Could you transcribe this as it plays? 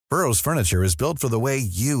Burrow's furniture is built for the way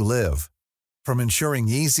you live. From ensuring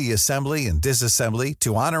easy assembly and disassembly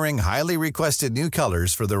to honoring highly requested new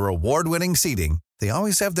colors for their award-winning seating, they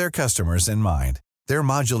always have their customers in mind. Their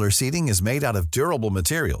modular seating is made out of durable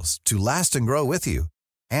materials to last and grow with you.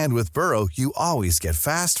 And with Burrow, you always get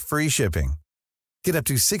fast, free shipping. Get up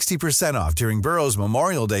to 60% off during Burrow's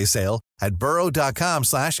Memorial Day sale at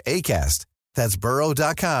burrow.com/ACAST. That's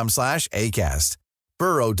burrow.com/ACAST.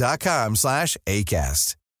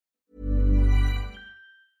 burrow.com/ACAST.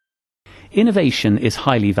 Innovation is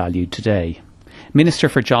highly valued today. Minister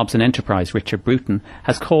for Jobs and Enterprise Richard Bruton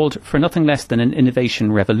has called for nothing less than an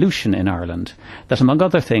innovation revolution in Ireland that, among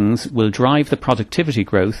other things, will drive the productivity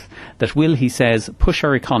growth that will, he says, push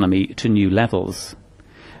our economy to new levels.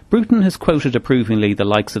 Bruton has quoted approvingly the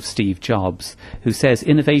likes of Steve Jobs, who says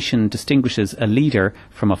innovation distinguishes a leader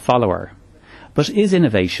from a follower. But is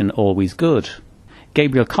innovation always good?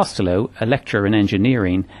 Gabriel Costello, a lecturer in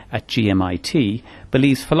engineering at GMIT,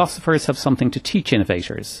 believes philosophers have something to teach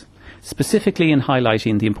innovators, specifically in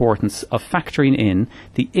highlighting the importance of factoring in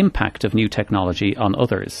the impact of new technology on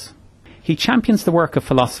others. He champions the work of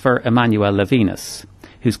philosopher Emmanuel Levinas,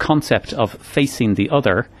 whose concept of facing the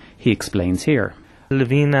other he explains here.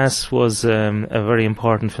 Levinas was a very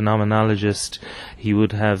important phenomenologist. He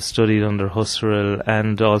would have studied under Husserl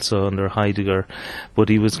and also under Heidegger, but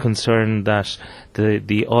he was concerned that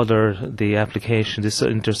the application, this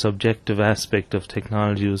intersubjective aspect of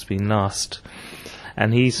technology was being lost.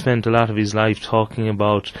 And he spent a lot of his life talking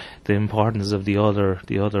about the importance of the other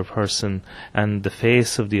person, and the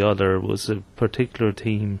face of the other was a particular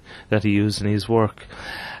theme that he used in his work.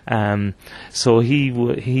 So he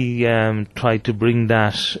tried to bring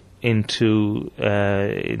that into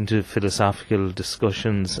philosophical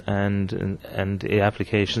discussions and the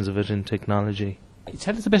applications of it in technology.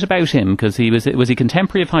 Tell us a bit about him, because was he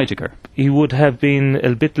contemporary of Heidegger? He would have been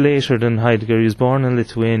a bit later than Heidegger. He was born in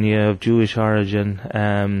Lithuania, of Jewish origin,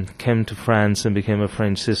 came to France and became a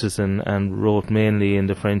French citizen, and wrote mainly in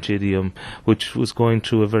the French idiom, which was going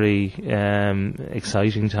through a very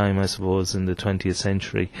exciting time, I suppose, in the 20th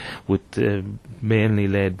century, with mainly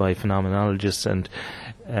led by phenomenologists, and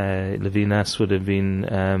Levinas would have been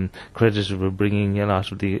credited with bringing a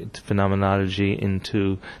lot of the phenomenology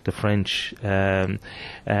into the French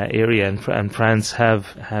area, and France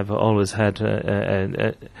have always had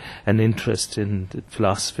an interest in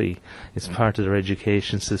philosophy. It's part of their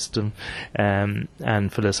education system,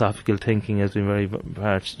 and philosophical thinking has been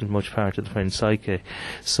much part of the French psyche.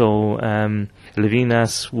 So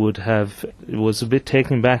Levinas was a bit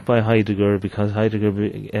taken back by Heidegger, because Heidegger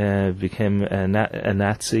became a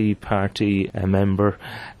Nazi party member,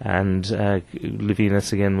 and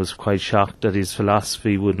Levinas again was quite shocked that his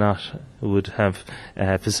philosophy would have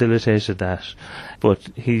facilitated that. But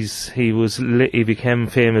he became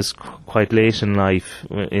famous quite late in life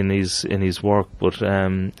in his work, but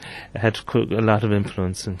had a lot of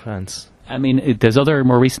influence in France. I mean, there's other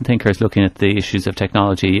more recent thinkers looking at the issues of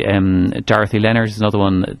technology. Dorothy Leonard is another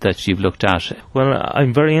one that you've looked at. Well,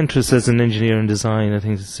 I'm very interested as an engineer in design. I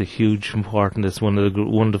think it's a huge important. It's one of the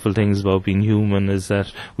wonderful things about being human, is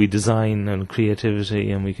that we design and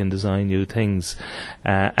creativity, and we can design new things.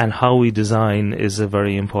 And how we design is a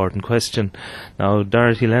very important question. Now,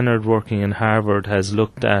 Dorothy Leonard, working in Harvard, has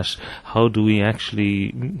looked at how do we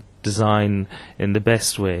actually design in the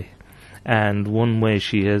best way. And one way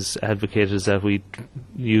she has advocated is that we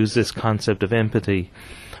use this concept of empathy,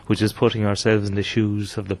 which is putting ourselves in the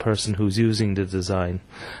shoes of the person who's using the design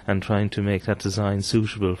and trying to make that design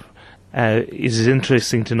suitable. It is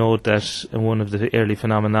interesting to note that one of the early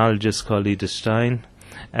phenomenologists called Edith Stein,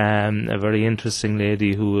 a very interesting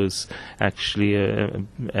lady who was actually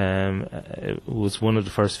was one of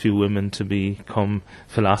the first few women to become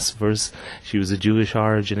philosophers. She was a Jewish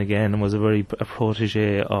origin again, and was a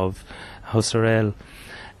protege of Husserl.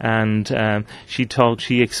 And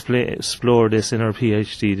she explored this in her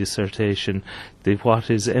PhD dissertation, what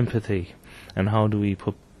is empathy, and how do we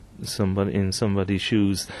put somebody in somebody's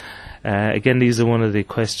shoes. Again, these are one of the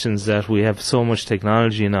questions that we have so much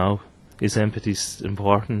technology now. Is empathy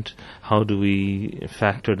important? How do we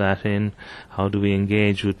factor that in? How do we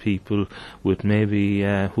engage with people with maybe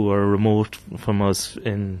who are remote from us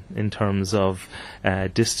in terms of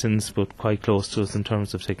distance, but quite close to us in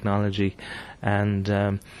terms of technology? And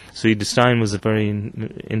so Edith Stein was a very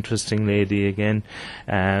interesting lady again.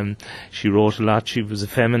 She wrote a lot. She was a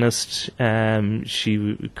feminist.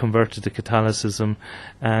 She converted to Catholicism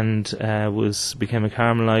and became a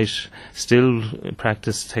Carmelite. Still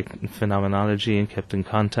practiced phenomenology phenomenology and kept in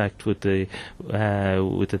contact with the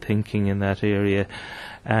thinking in that area.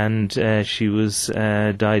 And she was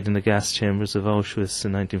died in the gas chambers of Auschwitz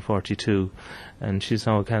in 1942. And she's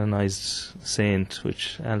now a canonized saint,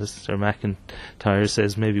 which Alistair MacIntyre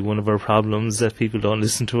says may be one of her problems, that people don't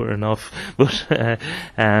listen to her enough. But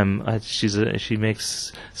she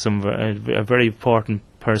makes a very important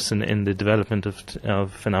person in the development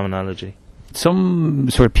of phenomenology. Some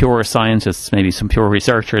sort of pure scientists, maybe some pure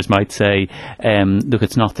researchers might say, look,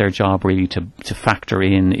 it's not their job really to factor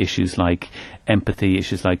in issues like empathy,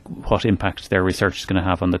 issues like what impact their research is going to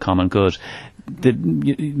have on the common good.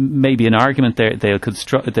 Maybe an argument there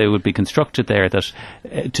they would be constructed there that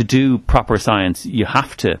to do proper science you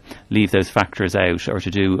have to leave those factors out, or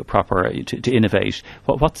to do to innovate.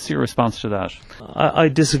 What's your response to that? I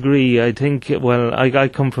disagree. I think, well, I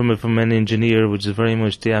come from an engineer, which is very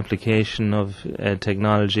much the application of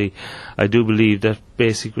technology. I do believe that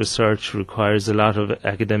basic research requires a lot of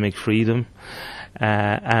academic freedom.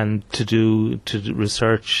 And to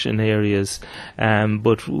research in areas,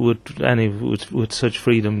 but with such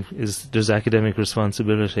freedom there's academic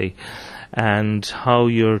responsibility, and how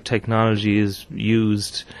your technology is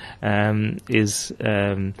used is,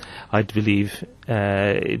 I believe,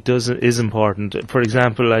 is important. For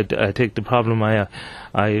example, I take the problem I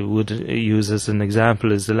would use as an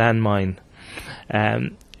example is the landmine.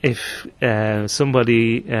 If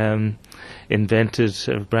somebody invented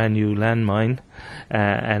a brand new landmine,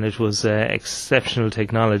 and it was exceptional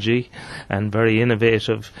technology and very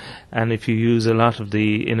innovative, and if you use a lot of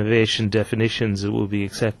the innovation definitions, it will be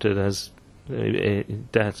accepted as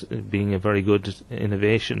that being a very good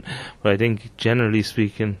innovation. But I think, generally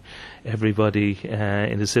speaking, everybody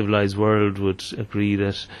in the civilized world would agree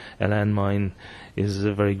that a landmine is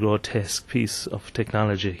a very grotesque piece of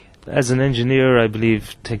technology. As an engineer, I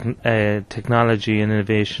believe technology and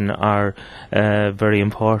innovation are very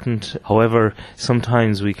important. However,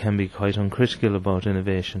 sometimes we can be quite uncritical about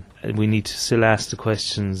innovation. We need to still ask the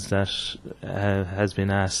questions that has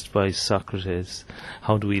been asked by Socrates.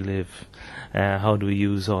 How do we live? How do we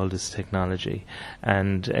use all this technology?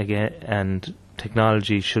 And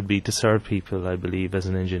technology should be to serve people, I believe, as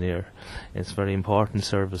an engineer. It's a very important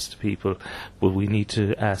service to people, but we need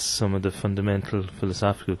to ask some of the fundamental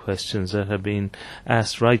philosophical questions that have been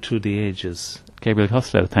asked right through the ages. Gabriel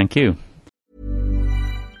Costello, thank you.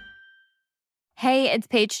 Hey, it's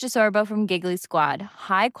Paige DeSorbo from Giggly Squad.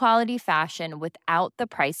 High quality fashion without the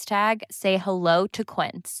price tag. Say hello to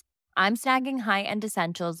Quince. I'm snagging high-end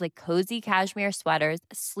essentials like cozy cashmere sweaters,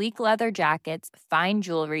 sleek leather jackets, fine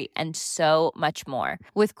jewelry, and so much more.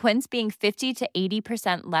 With Quince being 50 to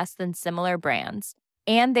 80% less than similar brands.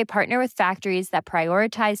 And they partner with factories that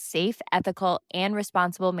prioritize safe, ethical, and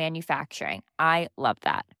responsible manufacturing. I love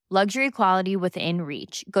that. Luxury quality within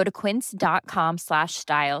reach. Go to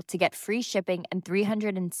quince.com/style to get free shipping and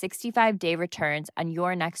 365-day returns on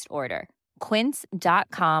your next order.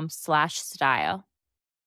 Quince.com/style.